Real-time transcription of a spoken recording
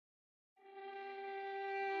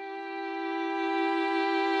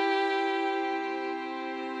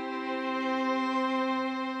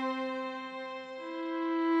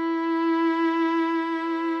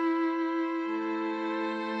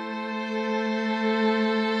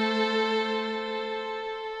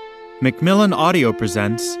Macmillan Audio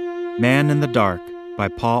presents Man in the Dark by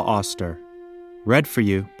Paul Auster. Read for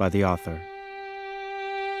you by the author.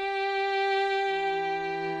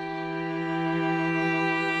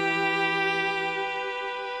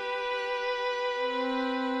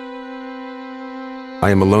 I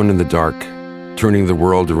am alone in the dark, turning the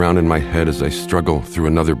world around in my head as I struggle through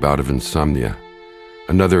another bout of insomnia,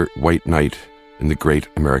 another white night in the great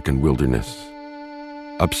American wilderness.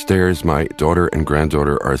 Upstairs, my daughter and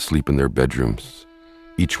granddaughter are asleep in their bedrooms,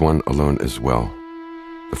 each one alone as well.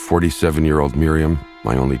 The 47-year-old Miriam,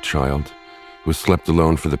 my only child, who has slept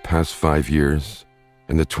alone for the past 5 years,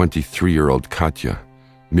 and the 23-year-old Katya,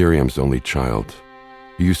 Miriam's only child,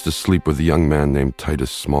 who used to sleep with a young man named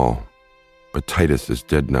Titus Small. But Titus is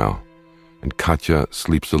dead now, and Katya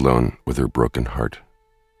sleeps alone with her broken heart.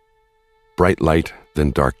 Bright light,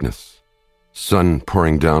 then darkness. Sun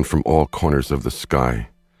pouring down from all corners of the sky,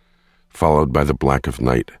 followed by the black of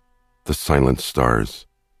night, the silent stars,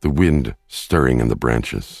 the wind stirring in the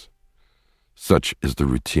branches. Such is the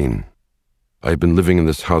routine. I have been living in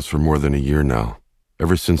this house for more than a year now,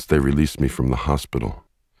 ever since they released me from the hospital.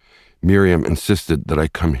 Miriam insisted that I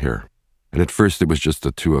come here, and at first it was just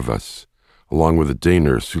the two of us, along with a day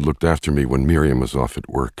nurse who looked after me when Miriam was off at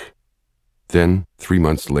work. Then, 3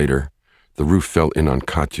 months later, the roof fell in on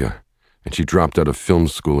Katya, and she dropped out of film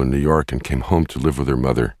school in New York and came home to live with her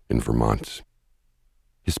mother in Vermont.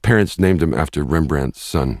 His parents named him after Rembrandt's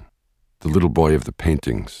son, the little boy of the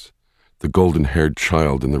paintings, the golden-haired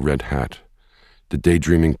child in the red hat, the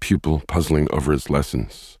daydreaming pupil puzzling over his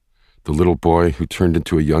lessons, the little boy who turned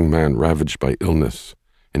into a young man ravaged by illness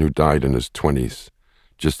and who died in his 20s,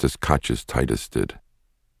 just as Katya's Titus did.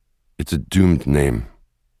 It's a doomed name,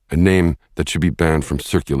 a name that should be banned from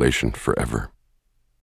circulation forever.